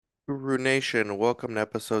Guru Nation, welcome to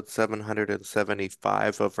episode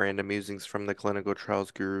 775 of Random Musings from the Clinical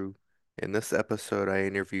Trials Guru. In this episode, I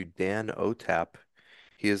interviewed Dan Otap.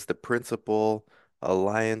 He is the Principal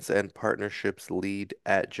Alliance and Partnerships Lead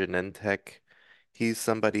at Genentech. He's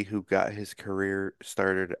somebody who got his career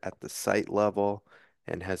started at the site level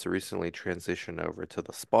and has recently transitioned over to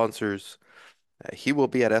the sponsors. He will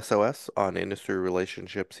be at SOS on industry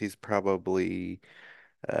relationships. He's probably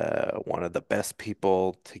one of the best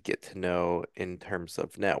people to get to know in terms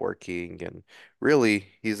of networking. And really,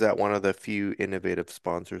 he's at one of the few innovative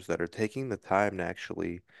sponsors that are taking the time to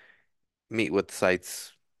actually meet with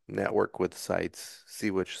sites, network with sites,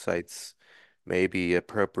 see which sites may be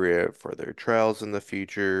appropriate for their trials in the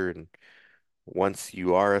future. And once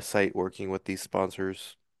you are a site working with these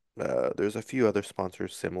sponsors, there's a few other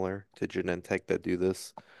sponsors similar to Genentech that do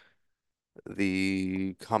this.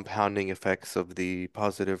 The compounding effects of the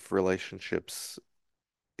positive relationships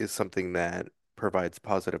is something that provides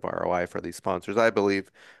positive ROI for these sponsors. I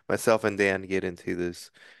believe myself and Dan get into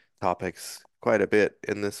these topics quite a bit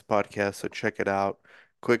in this podcast, so check it out.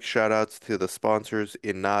 Quick shout outs to the sponsors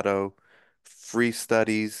Inato, free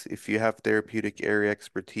studies. If you have therapeutic area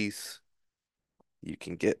expertise, you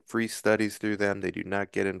can get free studies through them. They do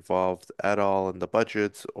not get involved at all in the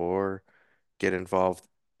budgets or get involved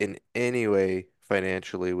in any way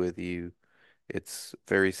financially with you. It's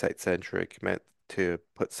very site centric, meant to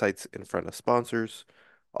put sites in front of sponsors.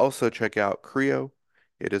 Also, check out Creo.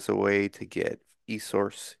 It is a way to get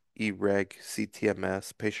eSource, eReg,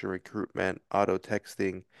 CTMS, patient recruitment, auto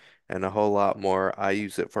texting, and a whole lot more. I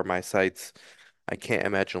use it for my sites. I can't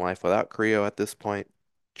imagine life without Creo at this point.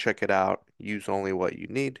 Check it out. Use only what you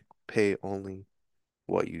need, pay only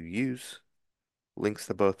what you use. Links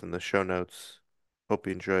to both in the show notes. Hope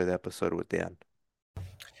you enjoy the episode with Dan.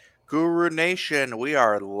 Guru Nation, we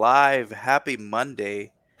are live. Happy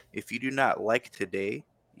Monday. If you do not like today,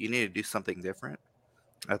 you need to do something different.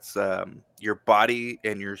 That's your body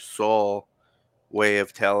and your soul way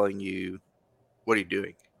of telling you what are you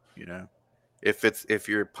doing, you know. If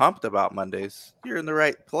you're pumped about Mondays, you're in the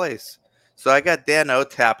right place. So I got Dan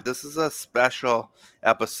Otap. This is a special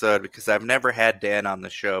episode because I've never had Dan on the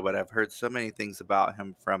show, but I've heard so many things about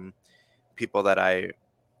him from people that I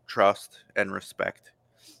trust and respect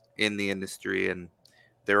in the industry, and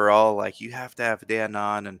they were all like, "You have to have Dan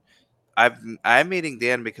on." And I'm meeting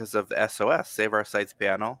Dan because of the SOS Save Our Sites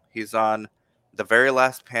panel. He's on the very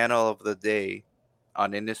last panel of the day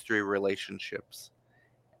on industry relationships,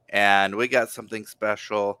 and we got something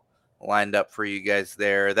special lined up for you guys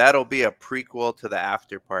there. That'll be a prequel to the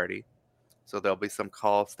after party, so there'll be some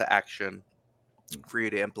calls to action for you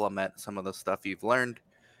to implement some of the stuff you've learned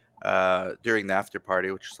during the after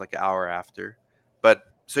party, which is like an hour after. But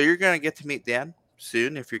so you're gonna get to meet Dan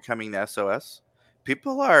soon if you're coming to SOS.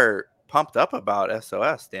 People are pumped up about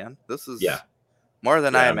SOS, Dan. This Yeah, is more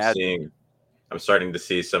than I yeah. imagined. I'm starting to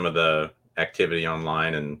see some of the activity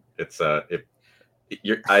online, and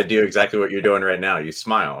I do exactly what you're doing right now. You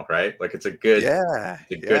smile, right? Like Yeah, it's a good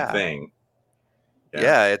yeah, thing. Yeah,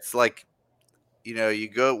 yeah. It's like you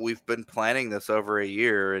go. We've been planning this over a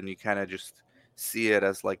year, and you kind of just see it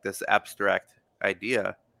as like this abstract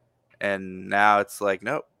idea, and now it's like,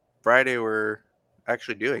 nope, Friday we're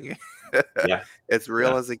actually doing it. yeah, It's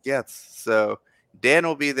real yeah, as it gets. So Dan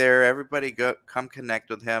will be there. Everybody go come connect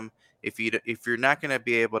with him. If you're not going to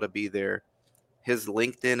be able to be there, his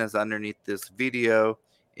LinkedIn is underneath this video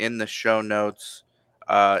in the show notes.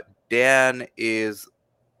 Dan is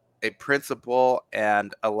a principal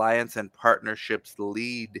and alliance and partnerships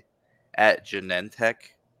lead at Genentech,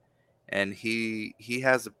 and he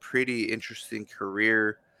has a pretty interesting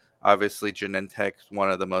career. Obviously, Genentech's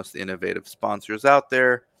one of the most innovative sponsors out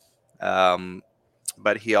there, um,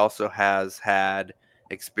 but he also has had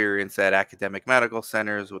experience at academic medical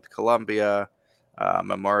centers with Columbia,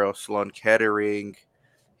 Memorial Sloan Kettering.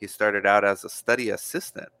 He started out as a study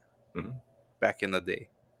assistant mhm. back in the day,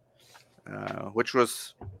 which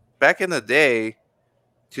was back in the day,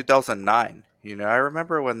 2009. I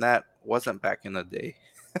remember when that wasn't back in the day.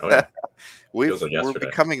 Oh yeah, feels like We're yesterday.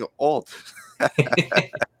 becoming old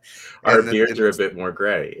Our in this beards are a bit industry. more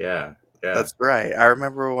gray. Yeah, yeah, That's right. I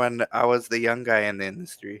remember when I was the young guy in the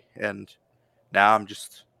industry, and now I'm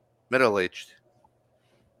just middle aged.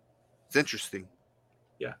 It's interesting.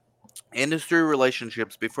 yeah. Industry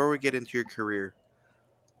relationships. Before we get into your career,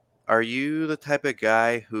 are you the type of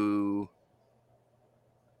guy who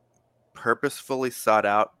purposefully sought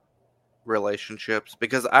out relationships?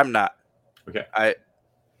 Because I'm not. Okay, I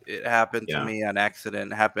It happened to yeah, me on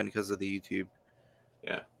accident. It happened because of the YouTube.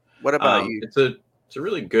 yeah. What about you? It's a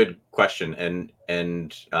really good question, and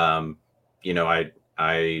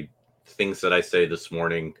I things that I say this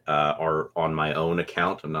morning are on my own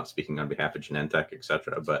account. I'm not speaking on behalf of Genentech,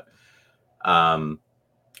 etc. But um,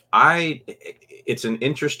 it's an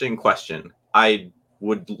interesting question. I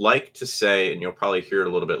would like to say, and you'll probably hear it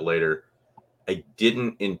a little bit later, I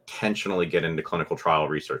didn't intentionally get into clinical trial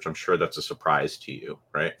research. I'm sure that's a surprise to you,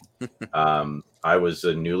 right? I was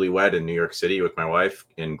a newlywed in New York City with my wife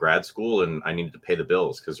in grad school, and I needed to pay the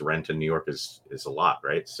bills because rent in New York is a lot,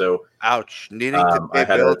 right? So Ouch. Needing to I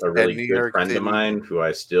pay had bills a in really New good York friend of City. mine who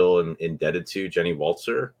I still am indebted to, Jenny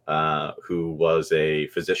Waltzer, who was a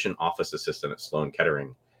physician office assistant at Sloan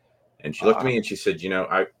Kettering. And she looked at Ah, me and she said,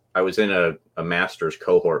 I was in a master's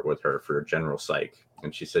cohort with her for general psych.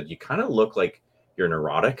 And she said, you kind of look like you're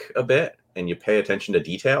neurotic a bit and you pay attention to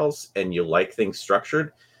details and you like things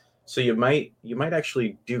structured. So you might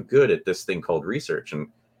actually do good at this thing called research. And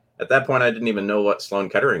at that point, I didn't even know what Sloan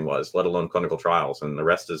Kettering was, let alone clinical trials. And the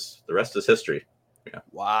rest is history. Yeah.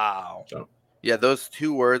 wow. So Yeah, those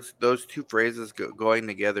two words, those two phrases going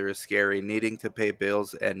together is scary. Needing to pay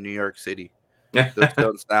bills and New York City. Those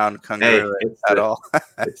don't sound hey, congruent it's at the all.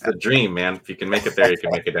 it's the dream, man. If you can make it there, you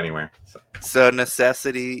can make it anywhere. So. So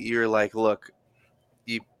necessity, you're like, look,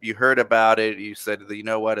 you heard about it. You said, you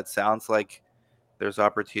know what? It sounds like there's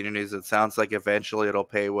opportunities. It sounds like eventually it'll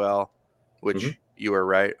pay well, Mhm. which you were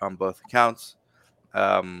right on both accounts.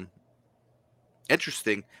 Um,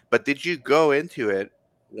 Interesting. But did you go into it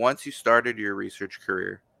once you started your research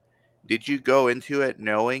career? Did you go into it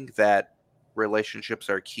knowing that relationships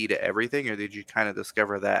are key to everything, or did you kind of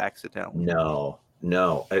discover that accidentally? No,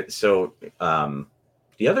 no. So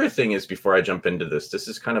the other thing is, before I jump into this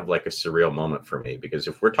is kind of like a surreal moment for me because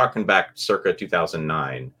if we're talking back circa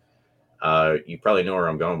 2009, you probably know where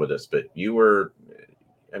I'm going with this, but you were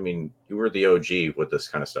the OG with this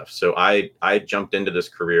kind of stuff. So I jumped into this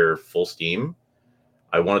career full steam.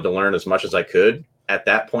 I wanted to learn as much as I could. At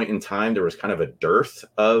that point in time, there was kind of a dearth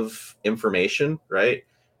of information, right?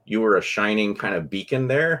 You were a shining kind of beacon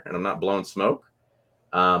there, and I'm not blowing smoke.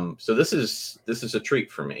 So this is a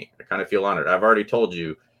treat for me. I kind of feel honored. I've already told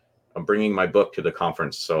you I'm bringing my book to the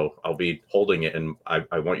conference, so I'll be holding it, and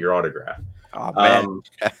I want your autograph. Oh man, Um,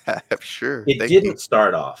 sure. it Thank you. didn't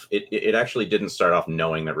start off. It actually didn't start off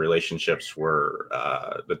knowing that relationships were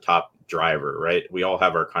the top driver, right? We all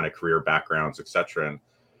have our kind of career backgrounds, etc. And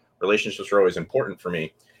relationships are always important for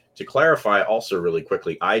me. To clarify, also really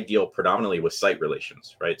quickly, I deal predominantly with site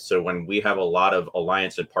relations, right? So when we have a lot of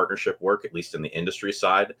alliance and partnership work, at least in the industry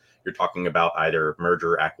side, you're talking about either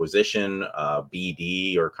merger acquisition,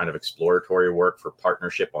 BD, or kind of exploratory work for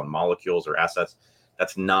partnership on molecules or assets.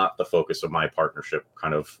 That's not the focus of my partnership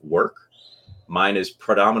kind of work. Mine is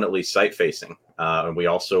predominantly site facing. And we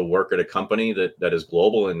also work at a company that is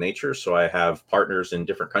global in nature. So I have partners in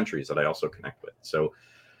different countries that I also connect with. So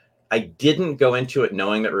I didn't go into it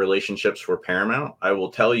knowing that relationships were paramount. I will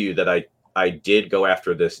tell you that I did go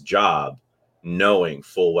after this job knowing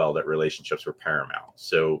full well that relationships were paramount.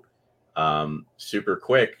 So super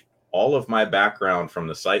quick, all of my background from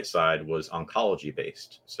the site side was oncology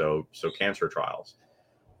based. So cancer trials.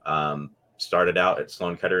 Started out at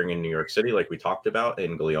Sloan Kettering in New York City, like we talked about,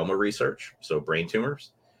 in glioma research, so brain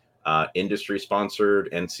tumors. Industry sponsored,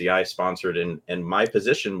 NCI sponsored, and my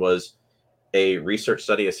position was a research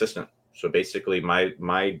study assistant. So basically,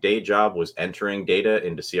 my day job was entering data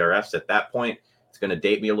into CRFs. At that point, it's going to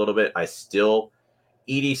date me a little bit. I still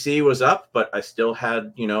EDC was up, but I still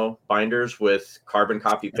had binders with carbon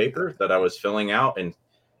copy paper that I was filling out and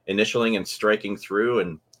initialing and striking through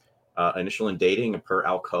and initial and dating per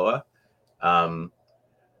Alcoa. Um,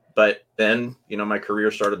 but then, my career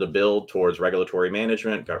started to build towards regulatory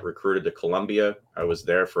management, got recruited to Columbia. I was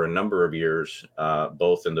there for a number of years,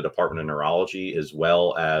 both in the Department of Neurology as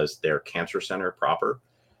well as their cancer center proper.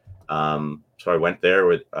 So I went there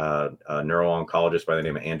with a neuro-oncologist by the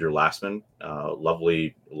name of Andrew Lastman,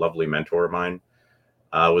 lovely, lovely mentor of mine.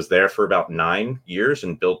 I was there for about 9 years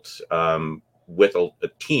and built with a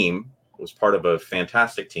team, was part of a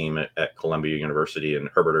fantastic team at Columbia University and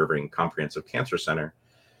Herbert Irving Comprehensive Cancer Center.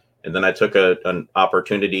 And then I took an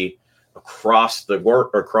opportunity across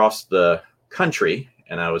the country,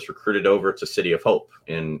 and I was recruited over to City of Hope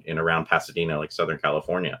in around Pasadena, like Southern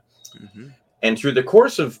California. Hmm. And through the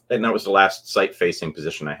course of, and that was the last site facing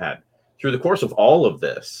position I had. Through the course of all of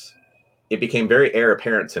this, it became very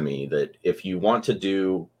apparent to me that if you want to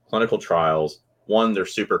do clinical trials, one, they're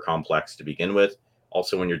super complex to begin with.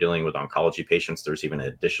 Also, when you're dealing with oncology patients, there's even an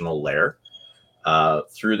additional layer.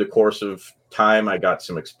 Through the course of time, I got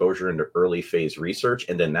some exposure into early phase research,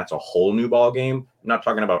 and then that's a whole new ball game. I'm not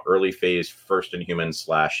talking about early phase first in human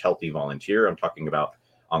 / healthy volunteer. I'm talking about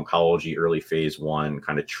oncology early phase one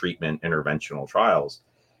kind of treatment interventional trials.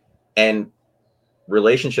 And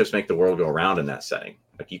relationships make the world go around in that setting.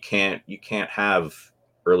 Like you can't have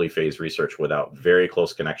early phase research without very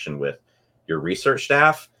close connection with your research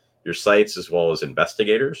staff, your sites, as well as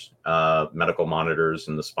investigators, medical monitors,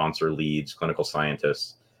 and the sponsor leads, clinical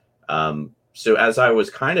scientists. So as I was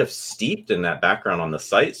kind of steeped in that background on the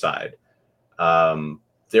site side, um,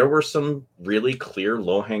 there were some really clear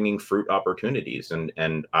low hanging fruit opportunities,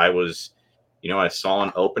 and I was, I saw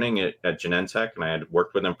an opening at Genentech, and I had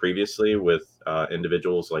worked with them previously with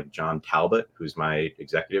individuals like John Talbot, who's my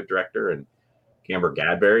executive director, and Camber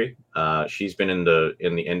Gadberry. She's been in the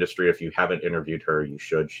industry. If you haven't interviewed her, you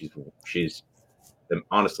should. She's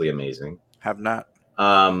honestly amazing. Have not.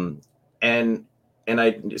 Um, and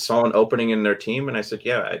I saw an opening in their team, and I said,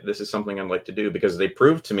 "Yeah, this is something I'd like to do," because they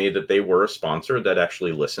proved to me that they were a sponsor that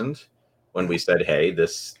actually listened when we Mhm. said, "Hey,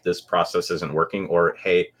 this process isn't working," or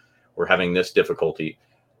 "Hey, we're having this difficulty."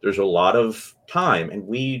 There's a lot of time, and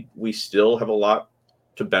we still have a lot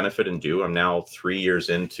to benefit and do. I'm now 3 years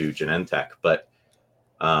into Genentech, but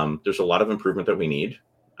there's a lot of improvement that we need.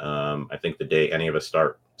 I think the day any of us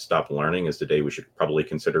stop learning is the day we should probably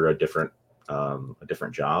consider a different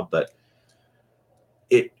job. But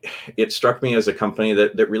it it struck me as a company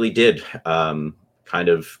that really did kind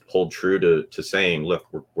of hold true to saying, look,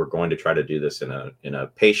 we're going to try to do this in a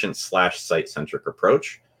patient slash site centric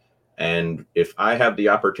approach. And if I have the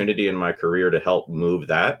opportunity in my career to help move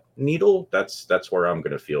that needle, that's where I'm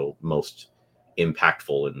going to feel most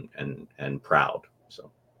impactful and proud.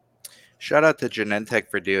 So Shout out to Genentech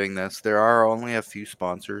for doing this. There are only a few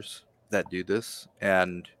sponsors that do this,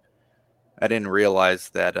 and I didn't realize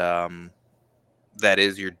that that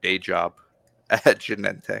is your day job at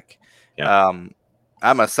Genentech. yeah. Um,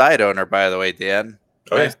 I'm a side owner, by the way, Dan.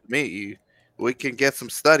 Oh yeah. Nice to meet you. We can get some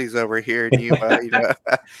studies over here, and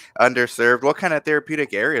underserved. What kind of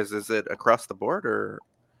therapeutic areas is it across the board, or?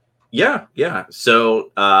 Yeah, yeah.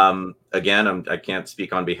 So again, I can't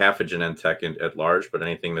speak on behalf of Genentech at large, but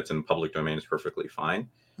anything that's in public domain is perfectly fine.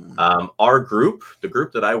 Hmm. Our group, the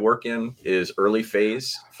group that I work in, is early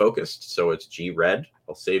phase focused, so it's G-Red.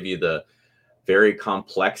 I'll save you the very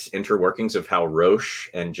complex interworkings of how Roche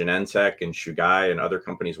and Genentech and Chugai and other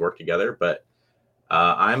companies work together. But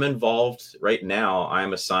I'm involved right now.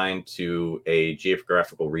 I'm assigned to a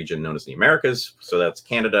geographical region known as the Americas. So that's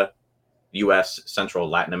Canada, US, Central,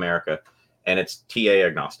 Latin America, and it's TA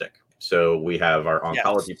agnostic. So we have our Yes.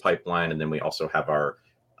 oncology pipeline, and then we also have our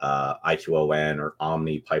I2ON or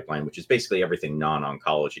Omni pipeline, which is basically everything non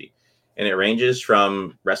oncology. And it ranges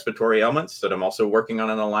from respiratory ailments that I'm also working on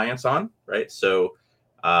an alliance on, right? So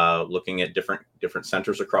looking at different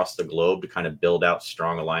centers across the globe to kind of build out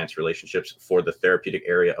strong alliance relationships for the therapeutic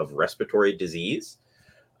area of respiratory disease,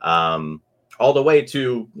 um, all the way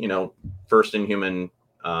to first in human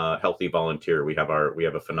healthy volunteer. We have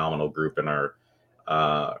a phenomenal group in our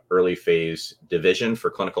early phase division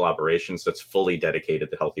for clinical operations that's fully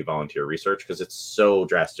dedicated to healthy volunteer research because it's so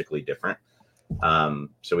drastically different.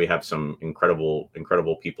 So we have some incredible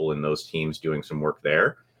people in those teams doing some work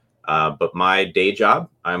there. But my day job,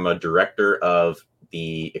 I'm a director of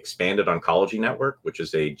the Expanded Oncology Network, which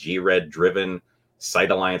is a GRED driven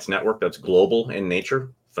site alliance network that's global in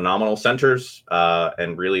nature, phenomenal centers.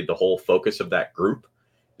 And really, the whole focus of that group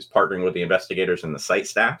is partnering with the investigators and the site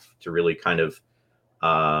staff to really kind of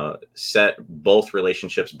set both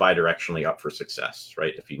relationships bidirectionally up for success,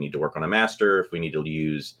 right? If you need to work on a master, if we need to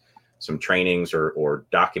use some trainings or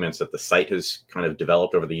documents that the site has kind of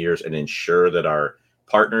developed over the years and ensure that our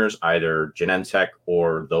partners, either Genentech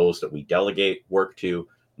or those that we delegate work to,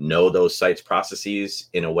 know those sites' processes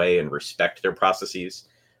in a way and respect their processes.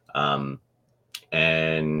 Um,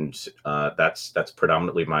 and that's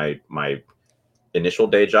predominantly my initial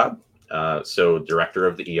day job. So director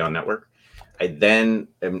of the Eon network. I then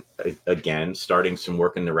am again starting some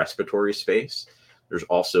work in the respiratory space. There's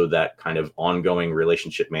also that kind of ongoing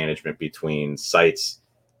relationship management between sites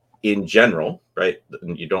in general, right?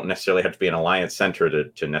 You don't necessarily have to be an alliance center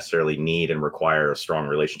to necessarily need and require a strong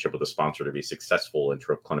relationship with a sponsor to be successful in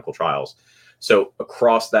clinical trials. So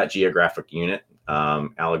across that geographic unit,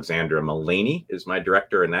 Alexandra Mullaney is my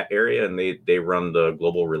director in that area, and they run the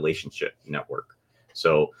global relationship network.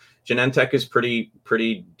 So Genentech is pretty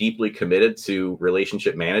deeply committed to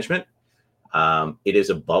relationship management. It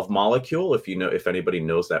is above molecule, if anybody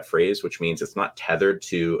knows that phrase, which means it's not tethered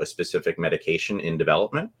to a specific medication in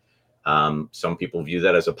development. Some people view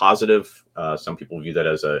that as a positive. Some people view that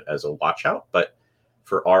as a watch out. But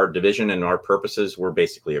for our division and our purposes, we're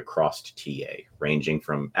basically across TA, ranging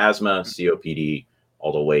from asthma, COPD,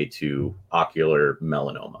 all the way to ocular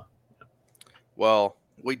melanoma. Well,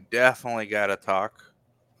 we definitely got to talk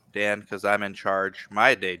Dan, because I'm in charge.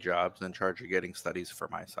 My day job's in charge of getting studies for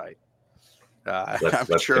my site. I'm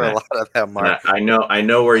Let's sure a connect. lot of them And are. I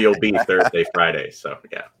know where you'll be Thursday, Friday. So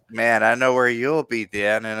yeah. Man, I know where you'll be,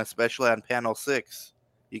 Dan, and especially on panel 6.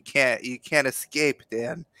 You can't escape,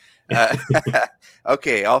 Dan. Uh,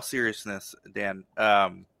 okay, all seriousness, Dan.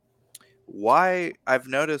 Why I've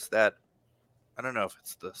noticed that I don't know if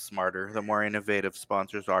it's the smarter, the more innovative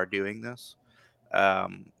sponsors are doing this.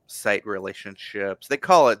 Site relationships. They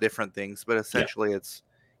call it different things, but Yeah. essentially it's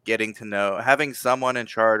getting to know, having someone in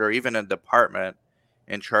charge or even a department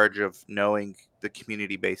in charge of knowing the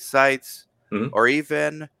community based sites Mhm. or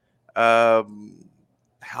even um,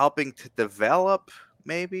 helping to develop,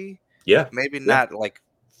 maybe, Yeah. maybe Yeah. not like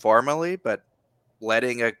formally, but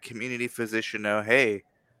letting a community physician know, hey,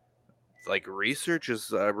 like research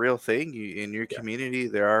is a real thing in your Yeah. community.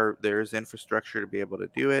 There's infrastructure to be able to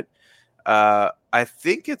do it. I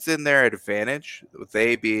think it's in their advantage,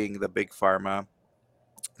 they being the big pharma,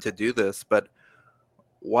 to do this, but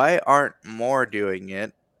why aren't more doing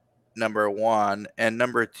it? Number one. And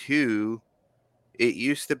number two, it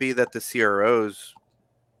used to be that the CROs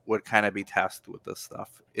would kind of be tasked with this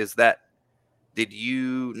stuff. Did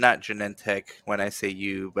you, not Genentech when I say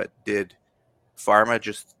you, but did pharma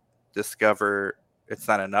just discover it's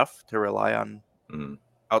not enough to rely on Mhm.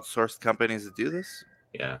 outsourced companies to do this?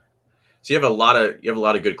 Yeah. So you have a lot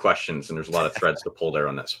of good questions, and there's a lot of threads to pull there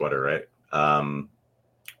on that sweater, right?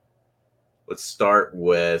 Let's start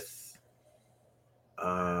with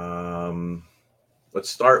um, let's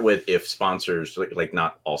start with if sponsors like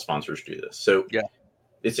not all sponsors do this. So Yeah.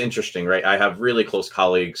 it's interesting, right? I have really close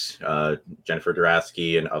colleagues, Jennifer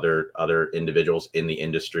Durasky and other individuals in the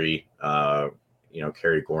industry.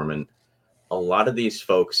 Carrie Gorman. A lot of these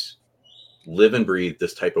folks live and breathe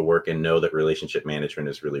this type of work and know that relationship management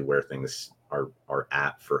is really where things are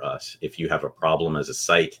at for us. If you have a problem as a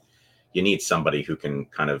site, you need somebody who can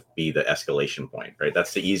kind of be the escalation point, right?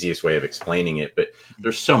 That's the easiest way of explaining it, but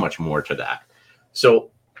there's so much more to that.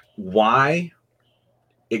 So why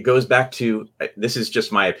it goes back to this is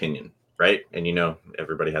just my opinion, right? And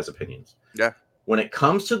everybody has opinions. Yeah. When it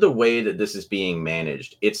comes to the way that this is being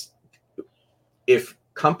managed, it's if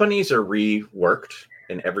companies are reworked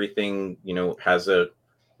and everything,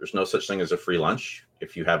 there's no such thing as a free lunch.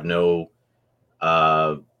 If you have no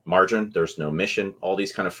margin, there's no mission, all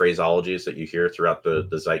these kind of phraseologies that you hear throughout the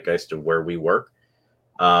zeitgeist of where we work.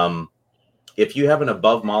 Um, if you have an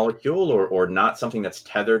above molecule or not something that's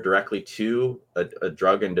tethered directly to a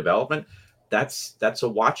drug in development, that's a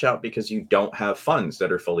watch out because you don't have funds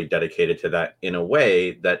that are fully dedicated to that in a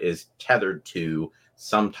way that is tethered to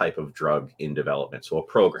some type of drug in development. So a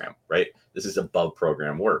program, right? This is above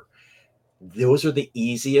program work. Those are the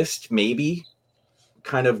easiest, maybe,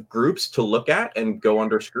 kind of groups to look at and go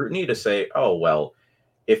under scrutiny to say, oh, well,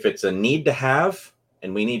 if it's a need to have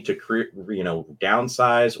and we need to create,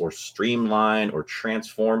 downsize or streamline or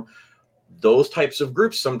transform, those types of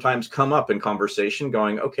groups sometimes come up in conversation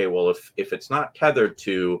going, okay, well, if it's not tethered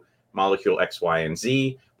to molecule X, Y, and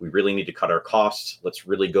Z, we really need to cut our costs. Let's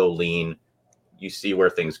really go lean. You see where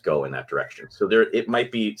things go in that direction. So it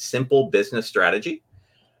might be simple business strategy.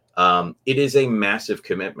 It is a massive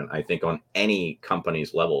commitment, I think, on any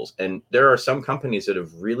company's levels. And there are some companies that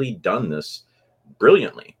have really done this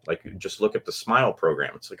brilliantly. Like just look at the Smile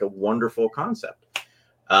program. It's like a wonderful concept.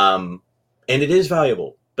 Um, and it is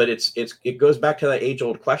valuable, but it goes back to that age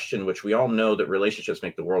old question, which we all know that relationships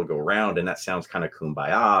make the world go round. And that sounds kind of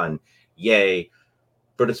kumbaya and yay,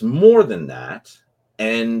 but it's more than that.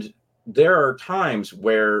 And there are times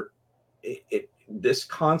where this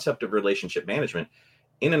concept of relationship management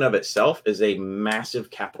in and of itself is a massive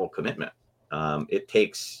capital commitment. It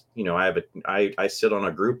takes, I sit on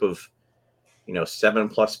a group of,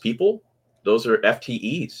 7+ people. Those are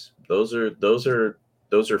FTEs. Those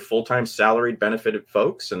are full-time salaried benefited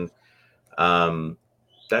folks. And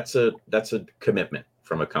that's a commitment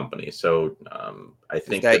from a company. So I Is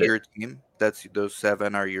think that that your team? That's those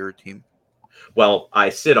 7 are your team? well, I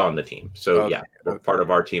sit on the team. So yeah, Okay, we're okay. part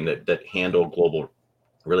of our team that handle global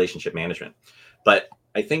relationship management. But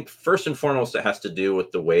I think first and foremost, it has to do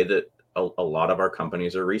with the way that a lot of our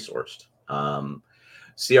companies are resourced.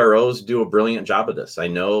 CROs do a brilliant job of this. I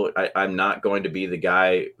know I'm not going to be the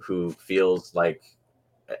guy who feels like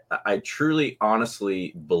I truly,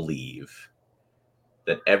 honestly believe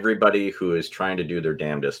that everybody who is trying to do their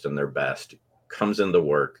damnedest and their best comes into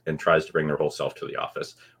work and tries to bring their whole self to the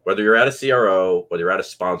office. Whether you're at a CRO, whether you're at a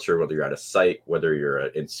sponsor, whether you're at a site, whether you're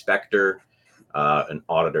an inspector, an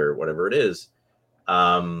auditor, whatever it is.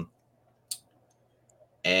 And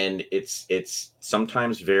it's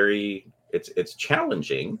sometimes it's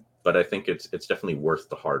challenging but I think it's definitely worth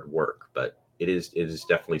the hard work. But it is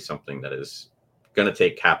definitely something that is going to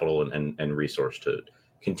take capital and resource to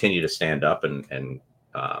continue to stand up and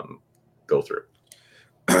um, go through.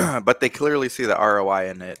 But they clearly see the ROI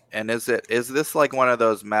in it. And is this like one of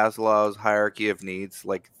those Maslow's hierarchy of needs,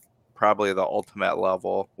 like probably the ultimate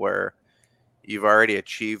level where you've already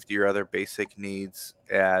achieved your other basic needs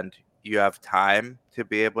and you have time to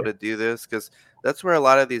be able Yeah, to do this? Because that's where a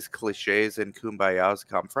lot of these cliches and kumbayas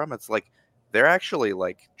come from. It's like they're actually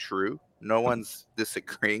like true. No one's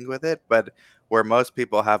disagreeing with it, but where most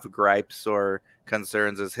people have gripes or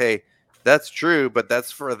concerns is, hey, that's true, but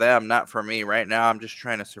that's for them, not for me. Right now, I'm just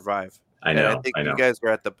trying to survive. I And I know, think I you know. guys are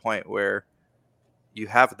at the point where you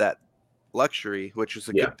have that luxury, which is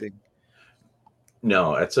a Yeah, good thing.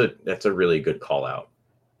 no, that's a really good call out.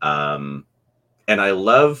 Um, and I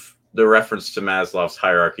love the reference to Maslow's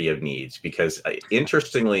hierarchy of needs because,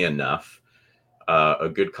 interestingly enough, a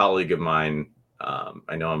good colleague of mine,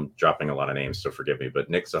 I know I'm dropping a lot of names, so forgive me, but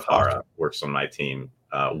Nick It's Zahara awesome. works on my team.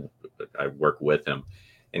 I work with him,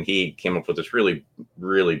 and he came up with this really,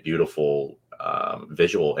 really beautiful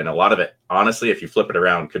visual. And a lot of it, honestly, if you flip it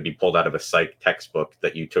around, could be pulled out of a psych textbook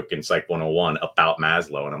that you took in Psych 101 about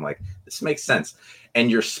Maslow. And I'm like, this makes sense.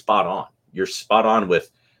 And you're spot on. You're spot on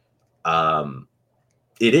with um,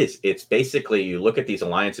 it is. It's basically you look at these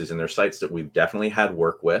alliances and they're sites that we've definitely had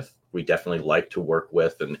work with. We definitely like to work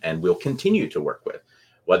with, and we'll continue to work with,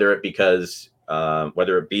 whether it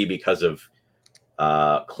be because of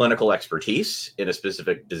clinical expertise in a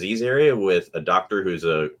specific disease area with a doctor who's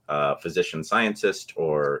a physician scientist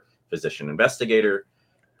or physician investigator,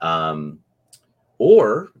 um,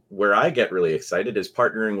 or where I get really excited is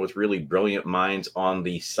partnering with really brilliant minds on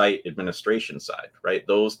the site administration side, right?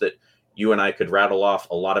 Those that you and I could rattle off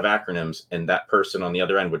a lot of acronyms, and that person on the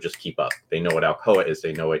other end would just keep up. They know what Alcoa is,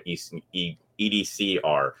 they know what EDC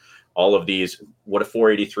are, all of these, what a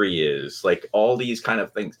 483 is, like all these kind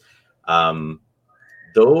of things. Um,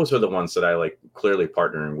 those are the ones that I like clearly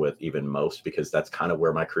partnering with even most because that's kind of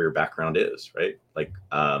where my career background is, right?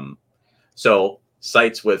 So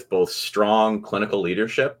sites with both strong clinical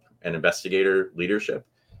leadership and investigator leadership,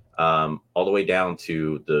 all the way down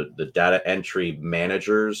to the data entry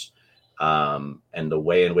managers, and the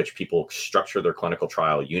way in which people structure their clinical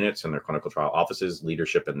trial units and their clinical trial offices,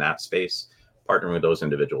 leadership in that space, partnering with those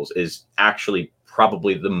individuals is actually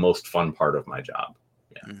probably the most fun part of my job.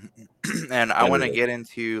 Yeah, Mhm. And I and want to really, get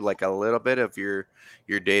into like a little bit of your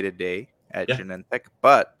day to day at yeah, Genentech,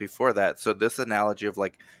 but before that, so this analogy of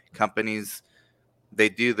like companies, they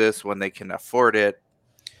do this when they can afford it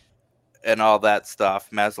and all that stuff.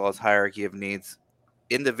 Maslow's hierarchy of needs.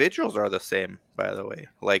 Individuals are the same, by the way.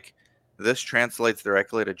 Like this translates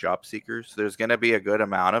directly to job seekers. There's going to be a good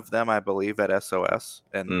amount of them, I believe, at SOS.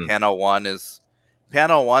 And mm, panel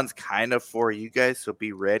one's kind of for you guys, so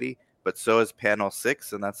be ready. But so is panel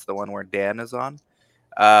six, and that's the one where Dan is on.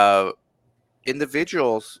 Uh,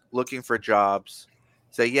 Individuals looking for jobs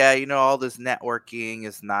say, yeah, all this networking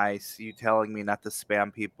is nice. You telling me not to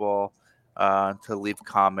spam people, to leave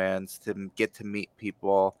comments, to get to meet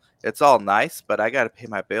people. It's all nice, but I got to pay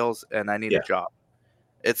my bills and I need a yeah, job.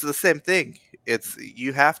 It's the same thing. It's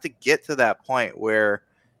you have to get to that point where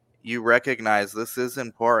you recognize this is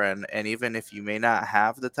important, and even if you may not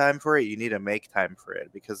have the time for it, you need to make time for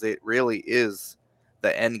it because it really is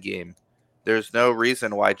the end game. There's no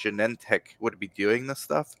reason why Genentech would be doing this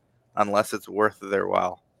stuff unless it's worth their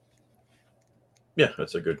while. yeah.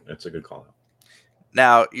 That's a good call out.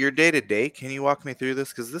 Now, your day to day, can you walk me through this?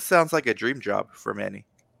 Because this sounds like a dream job for many.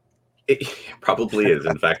 It probably is.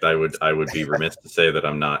 In fact, I would be remiss to say that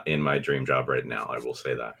I'm not in my dream job right now. I will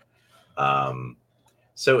say that. Um,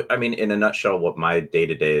 so, I mean, in a nutshell, what my day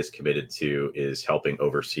to day is committed to is helping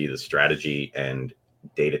oversee the strategy and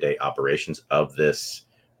day to day operations of this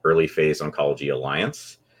early phase oncology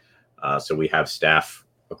alliance. So we have staff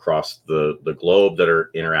across the globe that are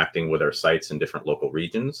interacting with our sites in different local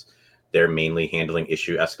regions. They're mainly handling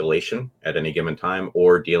issue escalation at any given time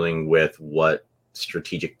or dealing with what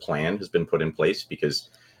strategic plan has been put in place because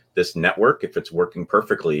this network, if it's working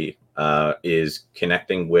perfectly, is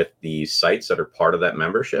connecting with the sites that are part of that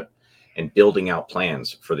membership and building out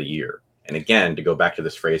plans for the year. And again, to go back to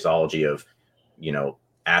this phraseology of, you know,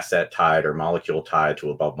 asset tied or molecule tied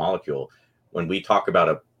to above molecule, when we talk about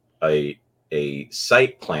a a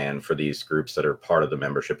site plan for these groups that are part of the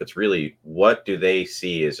membership, it's really what do they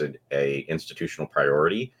see as a institutional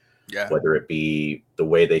priority, Yeah. whether it be the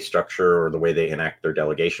way they structure or the way they enact their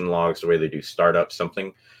delegation logs, the way they do startup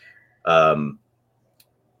something. um,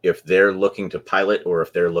 if they're looking to pilot, or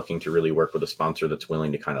if they're looking to really work with a sponsor that's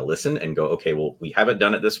willing to kind of listen and go, okay, well, we haven't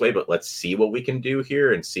done it this way, but let's see what we can do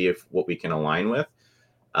here and see if what we can align with.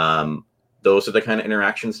 Um, those are the kind of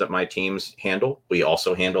interactions that my teams handle. We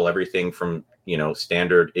also handle everything from,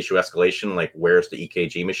 standard issue escalation, like where's the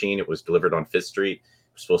EKG machine? It was delivered on 5th Street.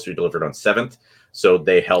 It was supposed to be delivered on 7th. So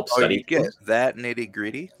they help Oh, you study get teams. that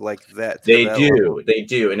nitty-gritty, like that to They that level? do, they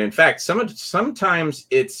do, and in fact, sometimes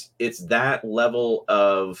it's that level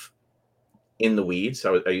of in the weeds.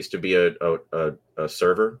 I used to be a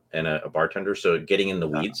server and a bartender, so getting in the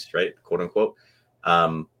Uh, weeds, right, quote unquote,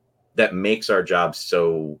 um, that makes our job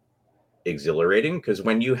so exhilarating, because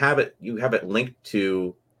when you have it linked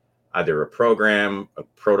to either a program, a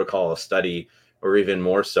protocol, a study, or even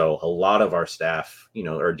more so, a lot of our staff,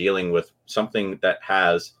 are dealing with something that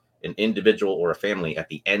has an individual or a family at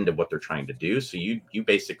the end of what they're trying to do. So you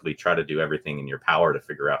basically try to do everything in your power to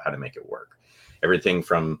figure out how to make it work. Everything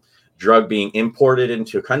from drug being imported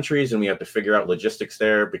into countries, and we have to figure out logistics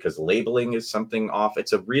there because labeling is something off.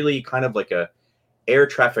 It's a really kind of like a air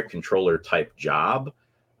traffic controller type job,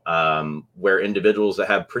 where individuals that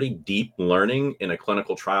have pretty deep learning in a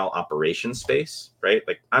clinical trial operation space, right?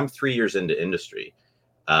 Like, I'm 3 years into industry.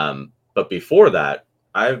 But before that,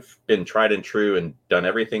 I've been tried and true and done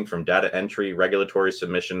everything from data entry, regulatory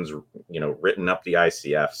submissions, written up the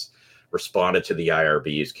ICFs, responded to the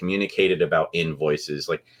IRBs, communicated about invoices,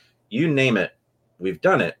 like, you name it, we've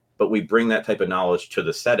done it. But we bring that type of knowledge to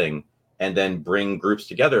the setting, and then bring groups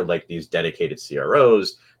together like these dedicated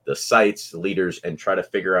CROs, the sites, the leaders, and try to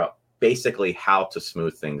figure out basically how to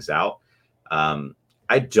smooth things out. Um,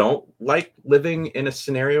 I don't like living in a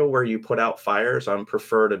scenario where you put out fires. I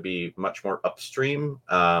prefer to be much more upstream,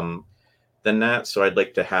 than that. So I'd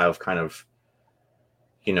like to have kind of,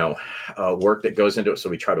 work that goes into it. So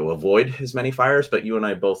we try to avoid as many fires. But you and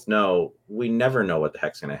I both know we never know what the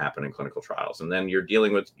heck's going to happen in clinical trials, and then you're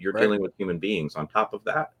dealing with right. human beings on top of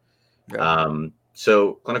that. Yeah.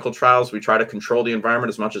 So clinical trials, we try to control the environment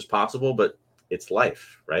as much as possible, but it's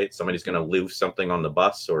life, right? Somebody's going to leave something on the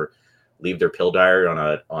bus, or leave their pill diary on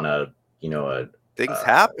a Things uh,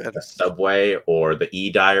 happen. a subway, or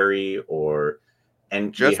the diary, and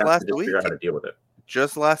we Just have to last just figure out how week, to deal with it.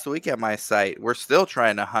 just last week at my site, we're still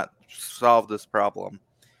trying to solve this problem.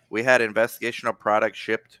 We had investigational products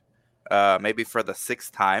shipped, maybe for the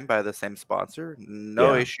sixth time by the same sponsor.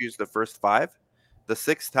 No Yeah. issues the first five. The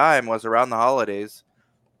sixth time was around the holidays,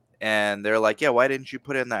 and they're like, "Yeah, why didn't you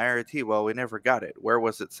put it in the IRT?" Well, we never got it. Where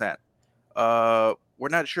was it sent? We're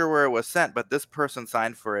not sure where it was sent, but this person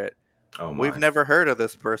signed for it. Oh We've my. never heard of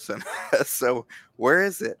this person. So where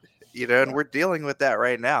is it? And Yeah. we're dealing with that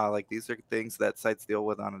right now. Like, these are things that sites deal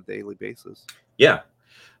with on a daily basis. Yeah.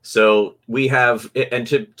 So we have, and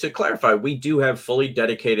to clarify, we do have fully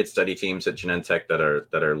dedicated study teams at Genentech that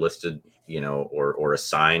are listed, or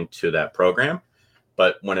assigned to that program.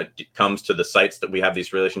 But when it comes to the sites that we have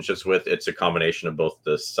these relationships with, it's a combination of both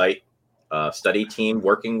the site study team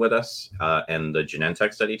working with us, and the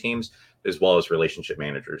Genentech study teams, as well as relationship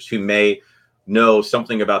managers who may know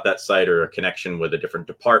something about that site, or a connection with a different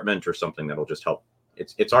department, or something that'll just help.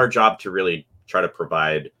 It's our job to really try to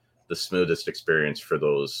provide the smoothest experience for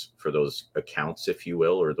those accounts, if you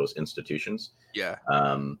will, or those institutions. Yeah.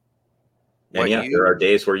 Um, and What yeah, there are you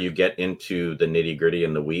days where you get into the nitty gritty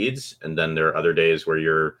and the weeds, and then there are other days where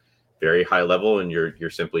you're very high level, and you're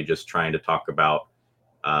simply just trying to talk about,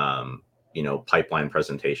 pipeline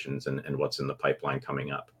presentations, and what's in the pipeline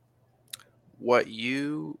coming up. what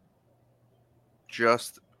you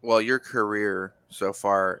just well, your career so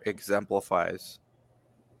far exemplifies,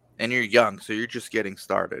 and you're young, so you're just getting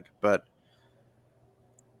started. But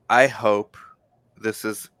I hope this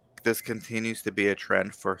is this continues to be a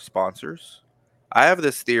trend for sponsors. I have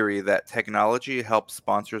this theory that technology helps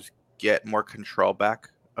sponsors get more control back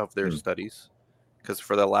of their Mm, studies, because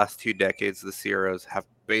for the last 2 decades, the CROs have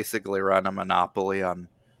basically run a monopoly on,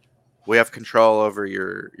 we have control over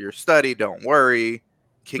your study. Don't worry.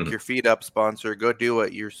 Kick mhm. your feet up, sponsor. Go do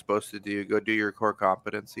what you're supposed to do. Go do your core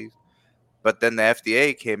competencies. But then the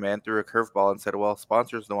FDA came in, threw a curveball, and said, "Well,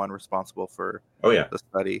 sponsor's the one responsible for Oh yeah. the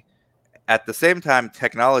study." At the same time,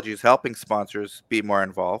 technology is helping sponsors be more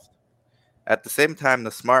involved. At the same time,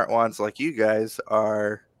 the smart ones like you guys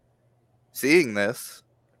are seeing this,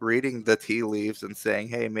 reading the tea leaves, and saying,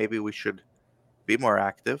 "Hey, maybe we should be more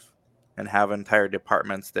active and have entire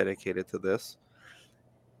departments dedicated to this."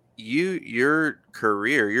 Your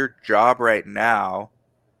career, your job right now,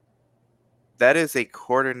 that is a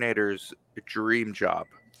coordinator's dream job.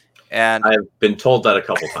 And I've been told that a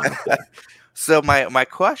couple times. Yeah. so my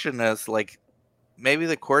question is, like, maybe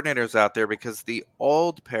the coordinators out there, because the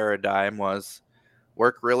old paradigm was,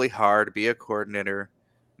 work really hard, be a coordinator,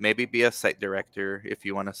 maybe be a site director if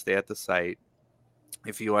you want to stay at the site.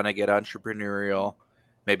 If you want to get entrepreneurial,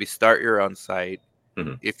 maybe start your own site.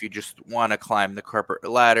 Mhm. If you just want to climb the corporate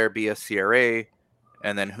ladder, be a CRA,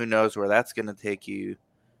 and then who knows where that's going to take you.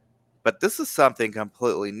 But this is something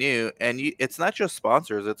completely new, and it's not just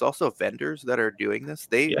sponsors; it's also vendors that are doing this.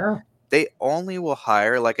 Yeah. They only will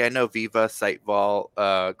hire, like I know Viva, SiteVault,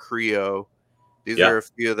 Creo. These Yeah. are a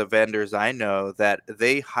few of the vendors I know that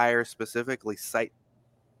they hire specifically site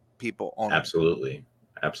people only. Absolutely.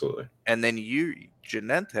 Absolutely. And then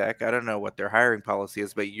Genentech, I don't know what their hiring policy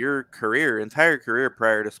is, but your entire career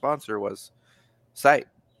prior to sponsor was site.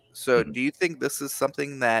 So Mhm. do you think this is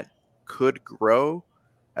something that could grow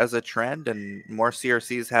as a trend and more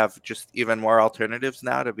CRCs have just even more alternatives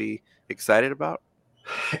now to be excited about?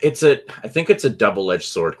 I think it's a double-edged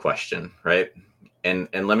sword question, right? And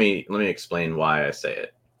let me explain why I say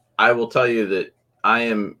it. I will tell you that I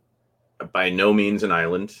am by no means an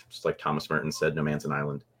island, just like Thomas Merton said, no man's an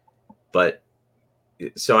island. But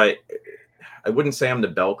so I wouldn't say I'm the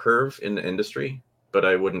bell curve in the industry, but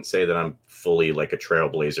I wouldn't say that I'm fully like a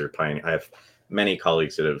trailblazer pioneer. I have many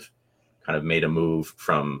colleagues that have kind of made a move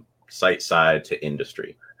from site side to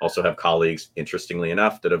industry. Also have colleagues, interestingly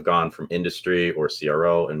enough, that have gone from industry or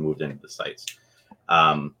CRO and moved into the sites.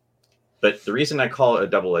 Um, but the reason I call it a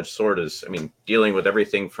double-edged sword is, I mean, dealing with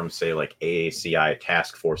everything from say like AACI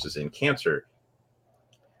task forces in cancer,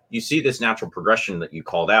 you see this natural progression that you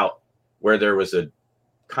called out, where there was a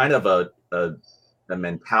kind of a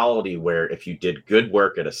mentality where if you did good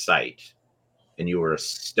work at a site and you were a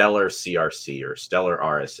stellar CRC or stellar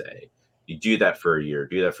RSA, you do that for a year,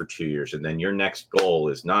 do that for 2 years, and then your next goal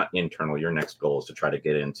is not internal. Your next goal is to try to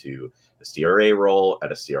get into the CRA role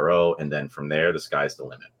at a CRO, and then from there, the sky's the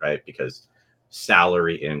limit, right? Because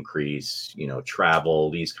salary increase, travel,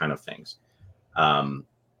 these kind of things. Um,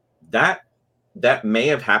 that that may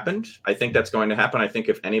have happened. I think that's going to happen. I think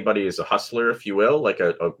if anybody is a hustler, if you will, like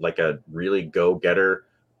a really go getter,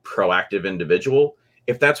 proactive individual,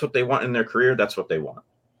 if that's what they want in their career, that's what they want.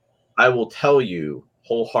 I will tell you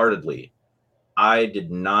wholeheartedly, I did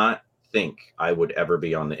not think I would ever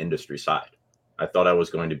be on the industry side. I thought I was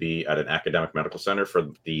going to be at an academic medical center for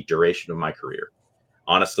the duration of my career.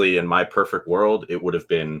 Honestly, in my perfect world, it would have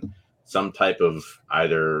been some type of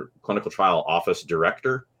either clinical trial office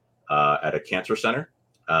director at a cancer center,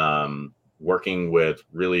 working with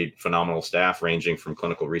really phenomenal staff ranging from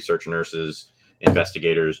clinical research nurses,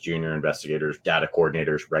 investigators, junior investigators, data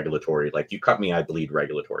coordinators, regulatory. Like you cut me, I bleed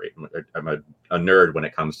regulatory. I'm a nerd when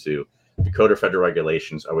it comes to the Code of Federal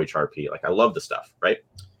Regulations, OHRP. Like I love the stuff, right?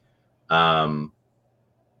 Um,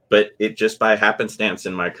 but it just by happenstance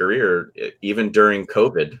in my career, even during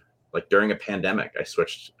COVID, like during a pandemic, I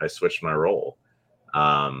switched my role.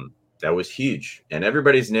 That was huge, and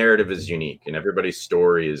everybody's narrative is unique, and everybody's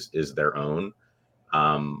story is their own.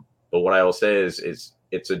 But what I will say is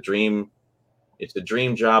it's a dream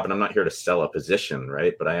job, and I'm not here to sell a position,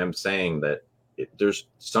 right? But I am saying that there's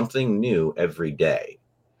something new every day.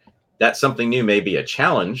 That something new may be a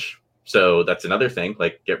challenge. So that's another thing.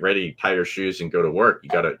 Like get ready, tie your shoes, and go to work. You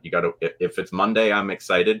gotta. If it's Monday, I'm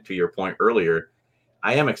excited. To your point earlier,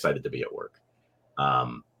 I am excited to be at work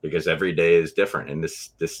because every day is different, and this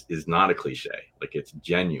is not a cliche. Like it's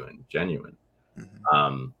genuine, genuine. Mhm.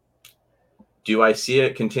 Um, do I see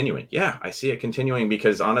it continuing? Yeah, I see it continuing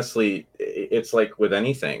because honestly, it's like with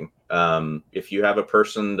anything. If you have a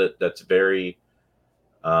person that's very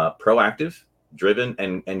proactive, driven,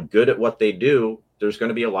 and good at what they do, there's going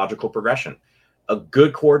to be a logical progression. A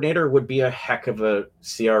good coordinator would be a heck of a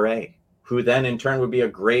CRA, who then in turn would be a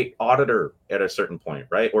great auditor at a certain point,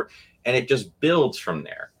 right? And it just builds from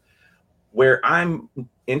there. Where I'm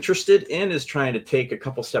interested in is trying to take a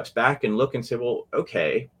couple steps back and look and say, well,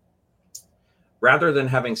 okay, rather than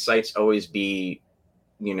having sites always be,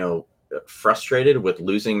 you know, frustrated with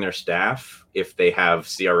losing their staff if they have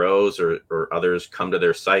CROs or others come to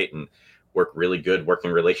their site and work really good working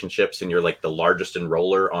relationships, and you're like the largest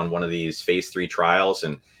enroller on one of these phase 3 trials,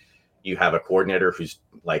 and you have a coordinator who's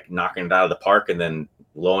like knocking it out of the park, and then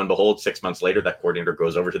lo and behold 6 months later that coordinator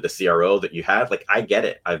goes over to the CRO that you had. Like I get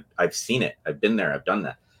it, I've seen it, I've been there, I've done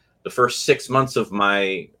that. The first 6 months of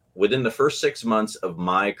my Within the first 6 months of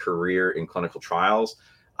my career in clinical trials,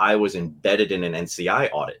 I was embedded in an NCI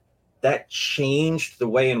audit. That changed the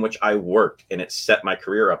way in which I worked, and it set my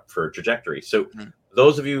career up for a trajectory. So Mhm.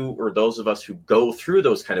 those of you or those of us who go through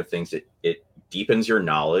those kind of things, it deepens your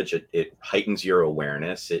knowledge, it heightens your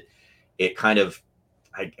awareness, it kind of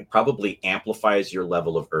it probably amplifies your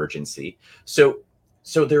level of urgency. So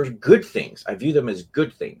there's good things. I view them as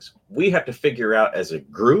good things. We have to figure out as a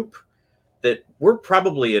group that we're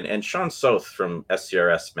probably, and Sean Soth from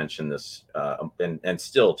SCRS mentioned this, and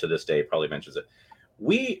still to this day probably mentions it.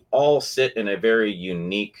 We all sit in a very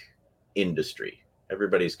unique industry.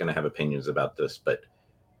 Everybody's going to have opinions about this, but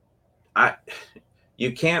I,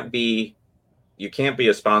 you can't be, you can't be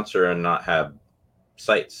a sponsor and not have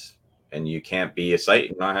sites, and you can't be a site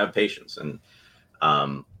and not have patients, and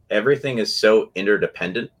everything is so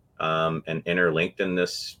interdependent, and interlinked in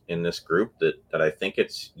this group that I think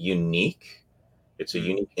it's unique. It's a Mm,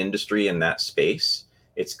 unique industry in that space.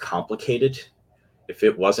 It's complicated. If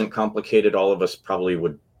it wasn't complicated, all of us probably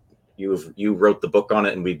would. You wrote the book on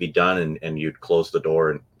it, and we'd be done, and you'd close the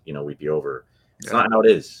door, and we'd be over. It's yeah. not how it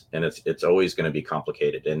is, and it's always going to be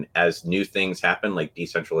complicated. And as new things happen, like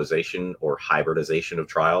decentralization or hybridization of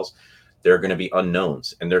trials, there are going to be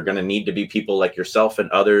unknowns, and there are going to need to be people like yourself and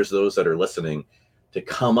others, those that are listening, to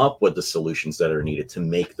come up with the solutions that are needed to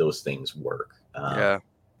make those things work. Yeah.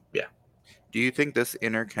 Yeah, Do you think this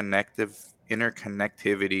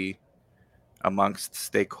interconnectivity amongst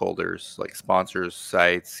stakeholders like sponsors,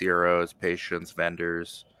 sites, CROs, patients,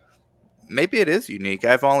 vendors, maybe it is unique.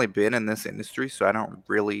 I've only been in this industry, so I don't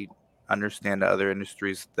really understand other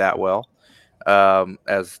industries that well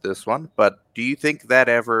as this one. But do you think that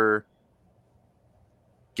ever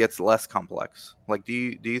gets less complex? Like, do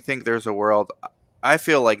you think there's a world? I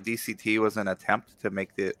feel like DCT was an attempt to make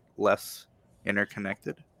it less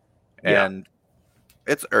interconnected, yeah. and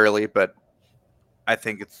it's early, but I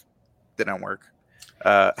think it's didn't work.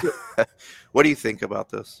 Uh, what do you think about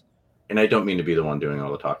this? And I don't mean to be the one doing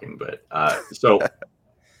all the talking, but so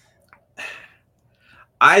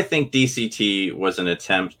I think DCT was an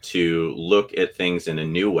attempt to look at things in a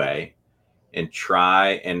new way and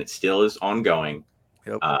try, and it still is ongoing.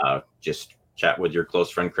 Yep. Just chat with your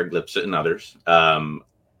close friend Craig Lipset and others.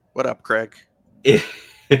 What up, Craig? It,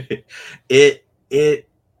 it it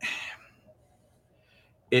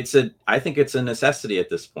it's a I think it's a necessity at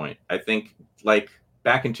this point. I think, like,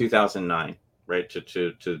 back in 2009, right?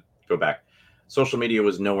 To go back, social media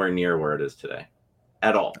was nowhere near where it is today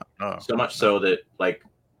at all. Oh, So much no. so that, like,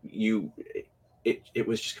 you it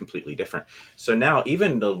was just completely different. So now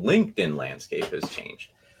even the LinkedIn landscape has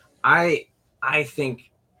changed. I I think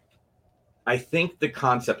I think the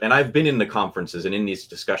concept, and I've been in the conferences and in these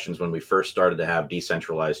discussions when we first started to have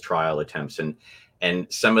decentralized trial attempts, and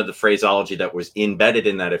some of the phraseology that was embedded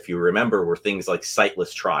in that, if you remember, were things like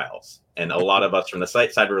siteless trials. And a lot of us from the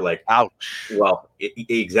site side were like, Ouch. well,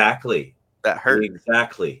 exactly, That hurt.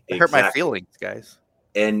 exactly, That hurt my exactly. feelings, guys.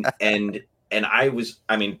 And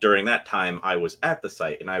I mean, during that time I was at the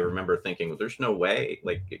site, and I remember thinking, well, there's no way,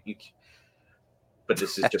 like, you, but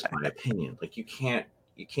this is just my opinion. Like, you can't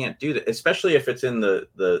do that, especially if it's in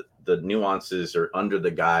the nuances or under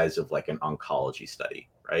the guise of like an oncology study,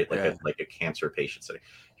 right? Yeah. Like a cancer patient study.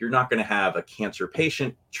 You're not going to have a cancer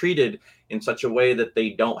patient treated in such a way that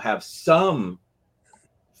they don't have some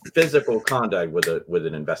physical contact with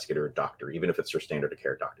an investigator or doctor, even if it's their standard of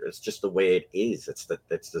care doctor. It's just the way it is. That's the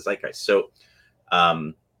zeitgeist.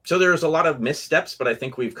 Um, so there's a lot of missteps, but I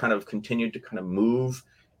think we've kind of continued to kind of move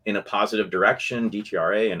in a positive direction.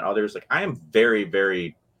 DTRA and others, like, I am very,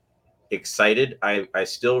 very excited. I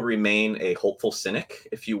still remain a hopeful cynic,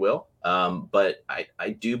 if you will, but I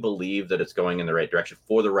do believe that it's going in the right direction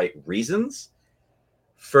for the right reasons.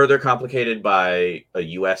 Further complicated by a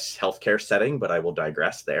U.S. healthcare setting, but I will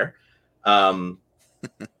digress there. Um,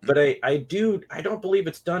 but I don't believe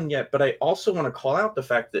it's done yet. But I also want to call out the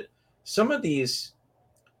fact that some of these,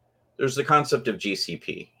 there's the concept of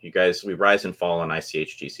GCP. You guys, we rise and fall on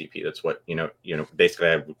ICH GCP. That's what,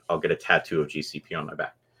 basically I'll get a tattoo of GCP on my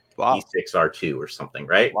back, Wow. E6R2 or something,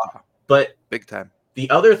 right? Wow. But Big time. the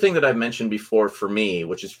other thing that I've mentioned before for me,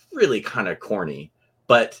 which is really kind of corny,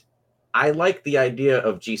 but I like the idea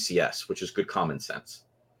of GCS, which is good common sense.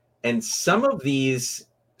 And some of these,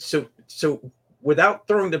 so without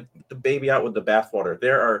throwing the baby out with the bathwater,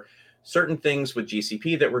 there are certain things with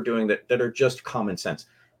GCP that we're doing that are just common sense.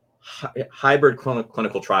 Hybrid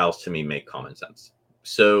clinical trials to me make common sense.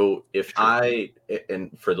 So if Sure.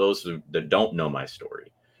 and for those that don't know my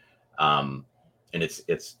story, and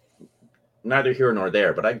it's neither here nor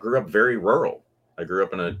there, but I grew up very rural. I grew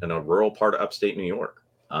up in a rural part of upstate New York.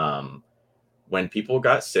 When people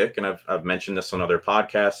got sick, and I've mentioned this on other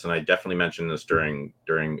podcasts, and I definitely mentioned this during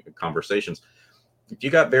conversations. If you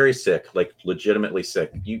got very sick, like legitimately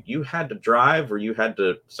sick, you had to drive, or you had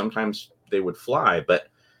to, sometimes they would fly, but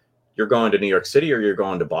you're going to New York City or you're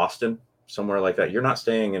going to Boston, somewhere like that. You're not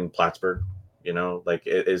staying in Plattsburgh. Like,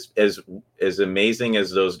 as amazing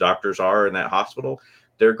as those doctors are in that hospital,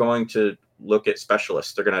 they're going to look at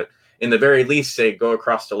specialists. They're going to, in the very least, say go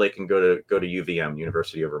across the lake and go to UVM,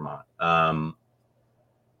 University of Vermont.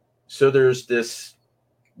 So there's this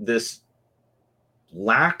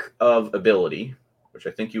lack of ability, which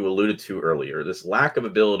I think you alluded to earlier, this lack of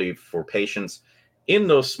ability for patients in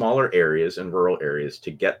those smaller areas and rural areas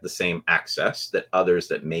to get the same access that others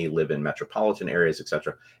that may live in metropolitan areas,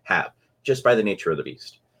 etc., have, just by the nature of the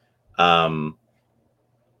beast.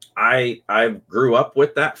 I grew up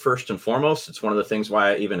with that first and foremost. It's one of the things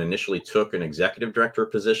why I even initially took an executive director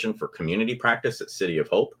position for community practice at City of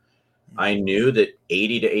Hope. I knew that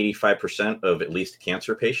 80 to 85% of at least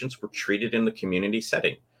cancer patients were treated in the community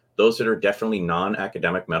setting. Those that are definitely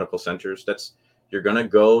non-academic medical centers, you're going to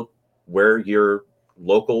go where your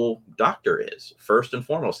local doctor is first and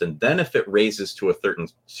foremost. And then if it raises to a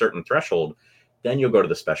certain threshold, then you'll go to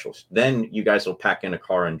the specialist. Then you guys will pack in a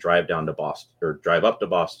car and drive down to Boston, or drive up to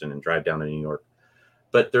Boston and drive down to New York.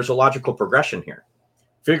 But there's a logical progression here.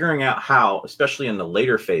 Figuring out how, especially in the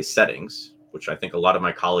later phase settings, which I think a lot of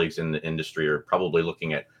my colleagues in the industry are probably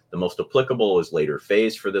looking at, the most applicable is later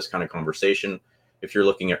phase for this kind of conversation. If you're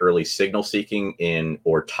looking at early signal seeking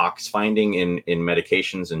or tox finding in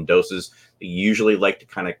medications and doses, they usually like to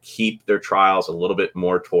kind of keep their trials a little bit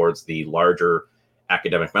more towards the larger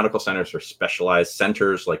academic medical centers or specialized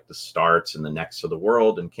centers like the STARTs and the Next of the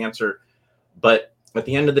world in cancer. But at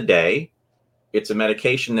the end of the day, it's a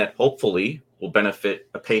medication that hopefully will benefit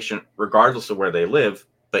a patient regardless of where they live,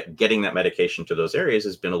 but getting that medication to those areas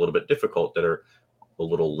has been a little bit difficult that are a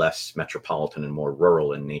little less metropolitan and more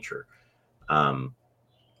rural in nature. I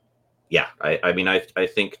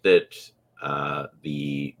think that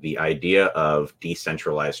the idea of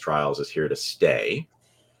decentralized trials is here to stay.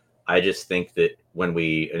 I just think that when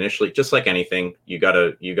we initially, just like anything, you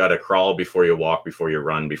gotta crawl before you walk, before you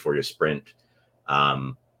run, before you sprint.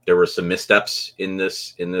 There were some missteps in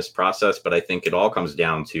this process, but I think it all comes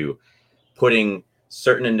down to putting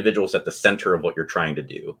certain individuals at the center of what you're trying to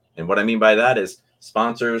do. And what I mean by that is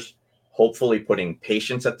sponsors hopefully putting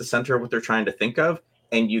patients at the center of what they're trying to think of.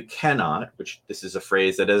 And you cannot, which this is a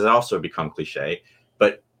phrase that has also become cliche,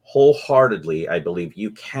 but wholeheartedly, I believe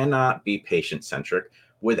you cannot be patient centric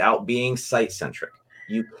without being site centric.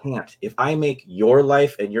 You can't. If I make your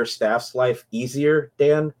life and your staff's life easier,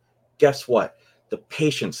 Dan, guess what? The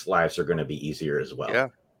patients' lives are going to be easier as well. Yeah.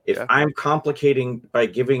 If Yeah. I'm complicating by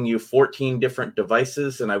giving you 14 different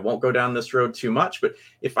devices, and I won't go down this road too much, but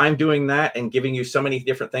if I'm doing that and giving you so many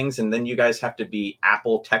different things, and then you guys have to be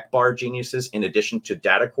Apple tech bar geniuses in addition to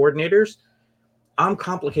data coordinators, I'm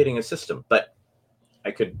complicating a system. But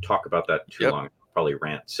I could talk about that too Yep. long, probably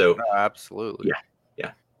rant. So No, absolutely. yeah,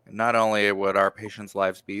 yeah. Not only would our patients'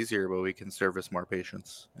 lives be easier, but we can service more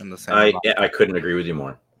patients in the same amount of I time. couldn't agree with you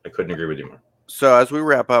more. I couldn't agree with you more. So as we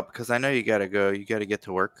wrap up, because I know you gotta go, you gotta get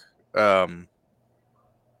to work. If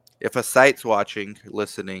a site's watching,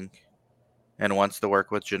 listening, and wants to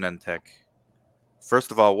work with Genentech, first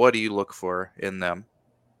of all, what do you look for in them?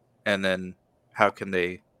 And then how can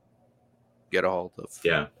they get a hold of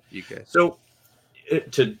Yeah. you guys? So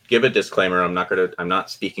to give a disclaimer, I'm not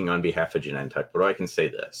speaking on behalf of Genentech, but I can say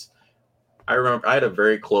this. I remember I had a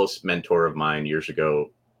very close mentor of mine years ago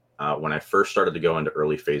when I first started to go into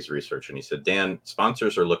early phase research. And he said, Dan,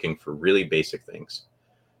 sponsors are looking for really basic things.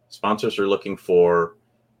 Sponsors are looking for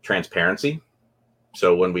transparency.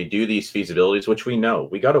 So when we do these feasibilities, which we know,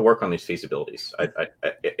 we got to work on these feasibilities.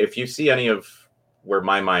 If you see any of where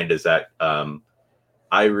my mind is at,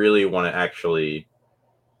 I really want to actually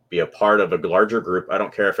be a part of a larger group. I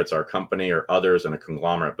don't care if it's our company or others in a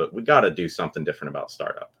conglomerate, but we got to do something different about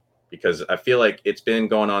startup because I feel like it's been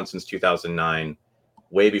going on since 2009,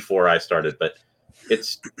 way before I started, but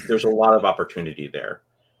there's a lot of opportunity there.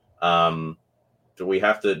 So we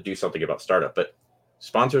have to do something about startup, but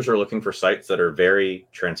sponsors are looking for sites that are very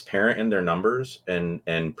transparent in their numbers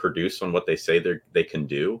and produce on what they say they can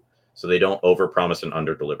do. So they don't overpromise and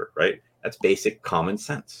underdeliver, right? That's basic common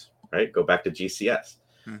sense, right? Go back to GCS.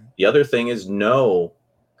 Mm-hmm. The other thing is know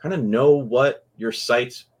what your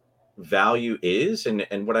site's value is.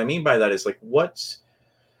 And what I mean by that is like what's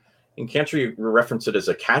in cancer, you reference it as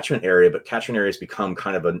a catchment area, but catchment areas become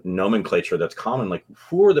kind of a nomenclature that's common. Like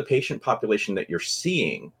who are the patient population that you're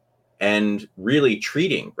seeing and really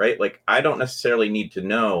treating, right? Like I don't necessarily need to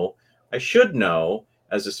know, I should know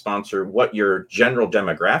as a sponsor what your general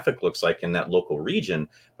demographic looks like in that local region,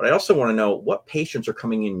 but I also want to know what patients are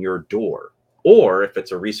coming in your door. Or if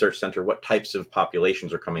it's a research center, what types of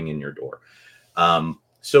populations are coming in your door.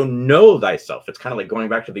 So know thyself. It's kind of like going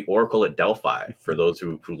back to the Oracle at Delphi for those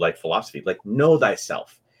who like philosophy. Like know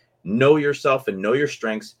thyself, know yourself, and know your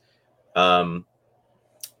strengths.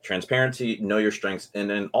 Transparency, know your strengths, and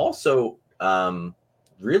then also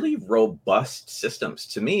really robust systems.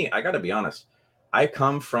 To me, I got to be honest, I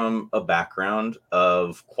come from a background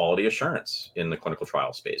of quality assurance in the clinical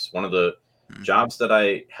trial space. One of the Hmm. jobs that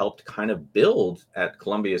I helped kind of build at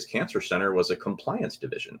Columbia's Cancer Center was a compliance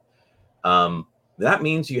division. Um, that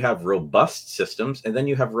means you have robust systems, and then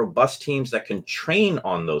you have robust teams that can train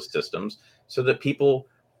on those systems so that people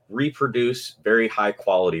reproduce very high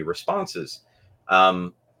quality responses.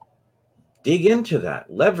 Um, Dig into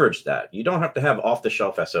that, leverage that. You don't have to have off the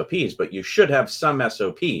shelf SOPs, but you should have some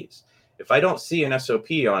SOPs. If I don't see an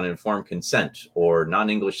SOP on informed consent or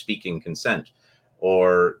non-English speaking consent,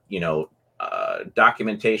 or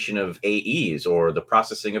documentation of AEs or the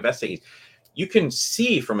processing of SAEs, you can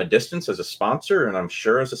see from a distance as a sponsor, and I'm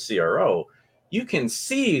sure as a CRO, you can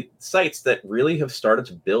see sites that really have started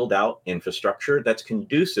to build out infrastructure that's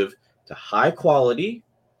conducive to high quality,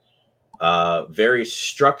 very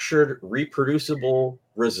structured, reproducible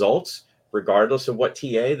results, regardless of what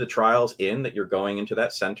TA the trial's in that you're going into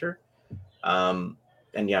that center. Um,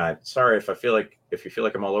 and yeah, sorry if you feel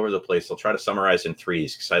like I'm all over the place, I'll try to summarize in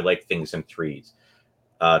threes because I like things in threes.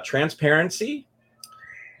 Transparency,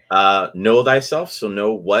 know thyself, so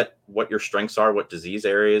know what your strengths are, what disease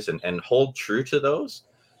areas, and hold true to those.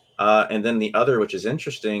 And then the other, which is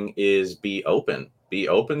interesting, is be open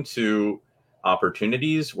to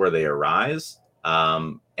opportunities where they arise.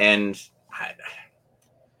 And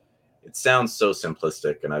it sounds so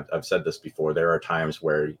simplistic, and I've said this before. There are times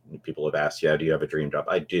where people have asked, "Yeah, do you have a dream job?"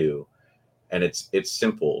 I do, and it's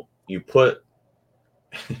simple. You put,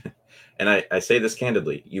 and I say this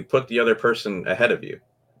candidly, you put the other person ahead of you.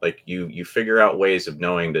 Like you figure out ways of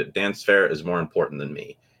knowing that Dan Sfer is more important than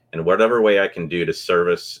me, and whatever way I can do to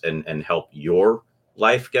service and help your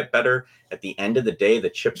life get better, at the end of the day the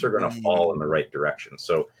chips are going to fall in the right direction.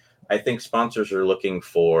 So I think sponsors are looking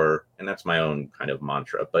for, and that's my own kind of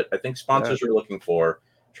mantra, but I think Yeah. sponsors are looking for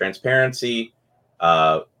transparency,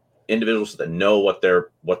 uh, individuals that know what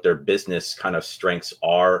their business kind of strengths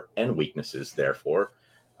are and weaknesses, therefore,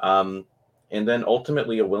 um, and then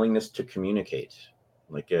ultimately a willingness to communicate,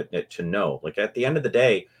 like to know. Like at the end of the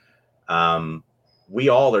day, um, we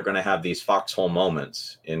all are going to have these foxhole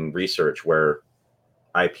moments in research where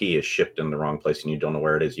IP is shipped in the wrong place and you don't know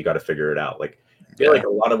where it is. You got to figure it out. Like I feel like Yeah.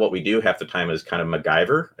 a lot of what we do half the time is kind of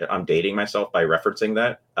MacGyver. I'm dating myself by referencing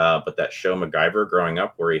that, but that show MacGyver growing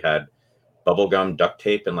up, where he had bubblegum duct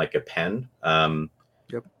tape and like a pen.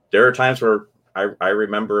 Yep. There are times where I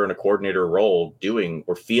remember in a coordinator role doing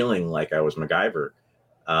or feeling like I was MacGyver.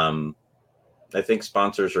 Um, I think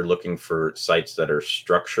sponsors are looking for sites that are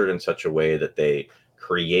structured in such a way that they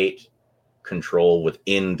create control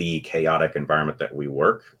within the chaotic environment that we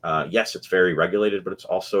work. Yes, it's very regulated, but it's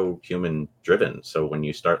also human driven. So when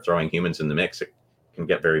you start throwing humans in the mix, it can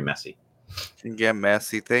get very messy. Can get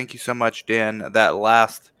messy. Thank you so much, Dan. That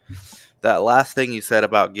last thing you said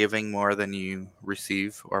about giving more than you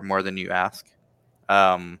receive or more than you ask.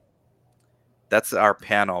 Um, that's our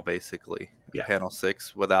panel basically, Yeah. panel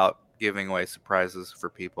 6, without giving away surprises for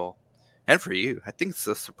people and for you. I think it's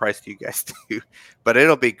a surprise to you guys too, but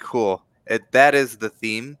it'll be cool. That is the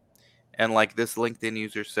theme. And like this LinkedIn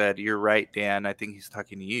user said, you're right, Dan. I think he's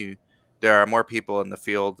talking to you. There are more people in the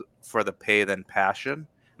field for the pay than passion.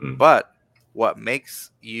 Mm. But what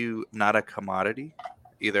makes you not a commodity,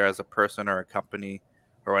 either as a person or a company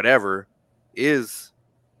or whatever, is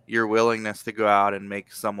your willingness to go out and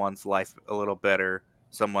make someone's life a little better,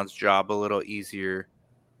 someone's job a little easier,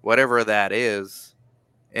 whatever that is,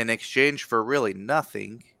 in exchange for really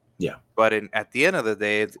nothing. Yeah. But at the end of the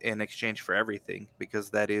day, it's in exchange for everything, because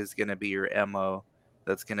that is going to be your MO.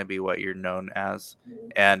 That's going to be what you're known as.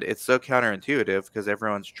 And it's so counterintuitive because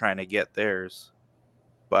everyone's trying to get theirs.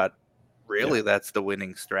 But Yeah. really, that's the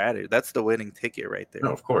winning strategy. That's the winning ticket right No,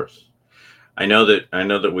 there. of course. I know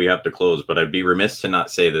that we have to close, but I'd be remiss to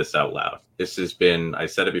not say this out loud. This has been, I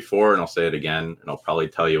said it before and I'll say it again, and I'll probably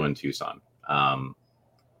tell you in Tucson.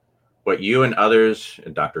 What you and others,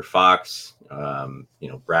 and Dr. Fox,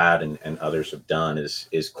 Brad and others have done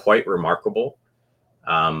is quite remarkable.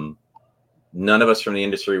 Um, None of us from the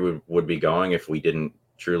industry would be going if we didn't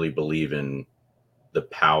truly believe in the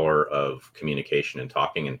power of communication and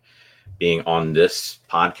talking. And being on this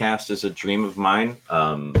podcast is a dream of mine.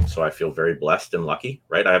 So I feel very blessed and lucky,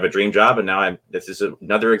 right? I have a dream job, and now this is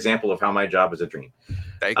another example of how my job is a dream.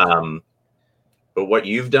 Thank you. Um, but what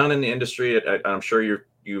you've done in the industry, I'm sure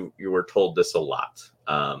you were told this a lot.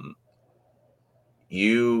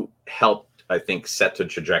 You helped, I think, set the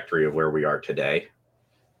trajectory of where we are today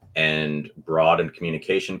and broaden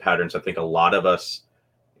communication patterns. I think a lot of us,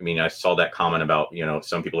 I mean, I saw that comment about,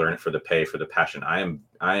 some people are in it for the pay, for the passion. I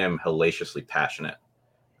am hellaciously passionate.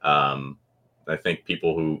 Um, I think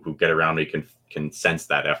people who get around me can sense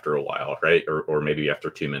that after a while, right? Or maybe after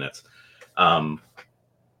 2 minutes. Um,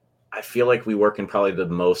 I feel like we work in probably the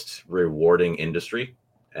most rewarding industry.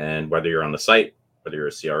 And whether you're on the site, whether you're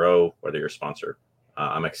a CRO, whether you're a sponsor,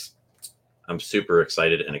 I'm super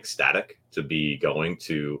excited and ecstatic to be going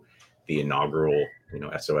to the inaugural,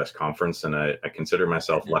 SOS conference, and I consider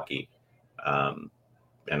myself lucky. Um,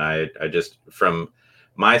 and I just, from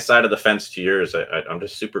my side of the fence to yours, I'm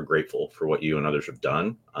just super grateful for what you and others have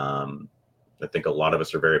done. I think a lot of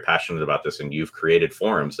us are very passionate about this, and you've created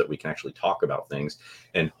forums that we can actually talk about things,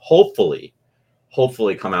 and hopefully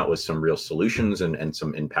come out with some real solutions and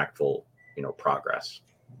some impactful, progress.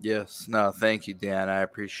 Yes. No, thank you, Dan. I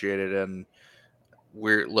appreciate it. And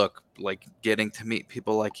look, like getting to meet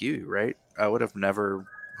people like you, right? I would have never,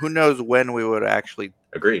 who knows when we would have actually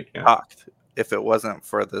Agreed. Yeah. talked if it wasn't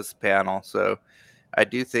for this panel. So I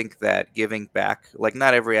do think that giving back, like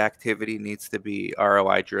not every activity needs to be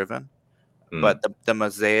ROI driven, Mm, but the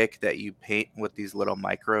mosaic that you paint with these little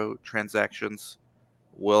micro transactions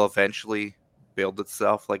will eventually build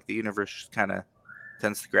itself. Like the universe kind of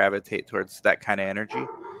tends to gravitate towards that kind of energy.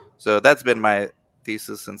 So that's been my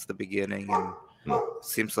thesis since the beginning, and mm.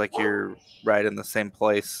 seems like you're right in the same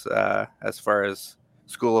place as far as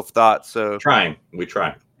school of thought. So We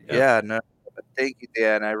try. Yeah. yeah, no, but thank you,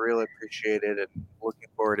 Dan. I really appreciate it, and looking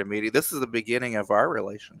forward to meeting. This is the beginning of our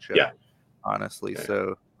relationship, Yeah. honestly. Yeah.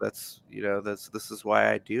 So this is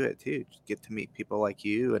why I do it too. Just get to meet people like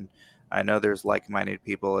you, and I know there's like-minded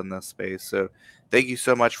people in this space. So thank you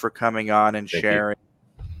so much for coming on and Thank you. sharing.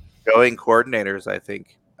 Showing coordinators, I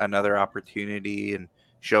think, another opportunity, and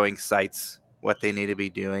showing sites what they need to be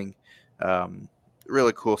doing. Um,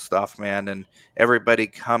 really cool stuff, man. And everybody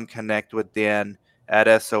come connect with Dan at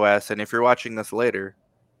SOS. And if you're watching this later,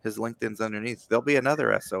 his LinkedIn's underneath. There'll be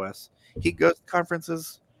another SOS. He goes to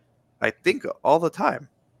conferences, I think, all the time.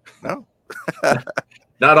 No?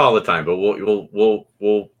 Not all the time, but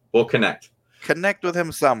we'll connect. Connect with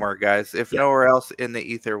him somewhere, guys, if Yeah. nowhere else in the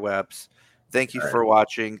ether webs. Thank you All right. for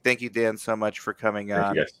watching. Thank you, Dan, so much for coming Thank you,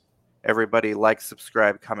 on. guys. Everybody, like,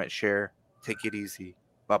 subscribe, comment, share. Take it easy.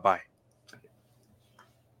 Bye bye.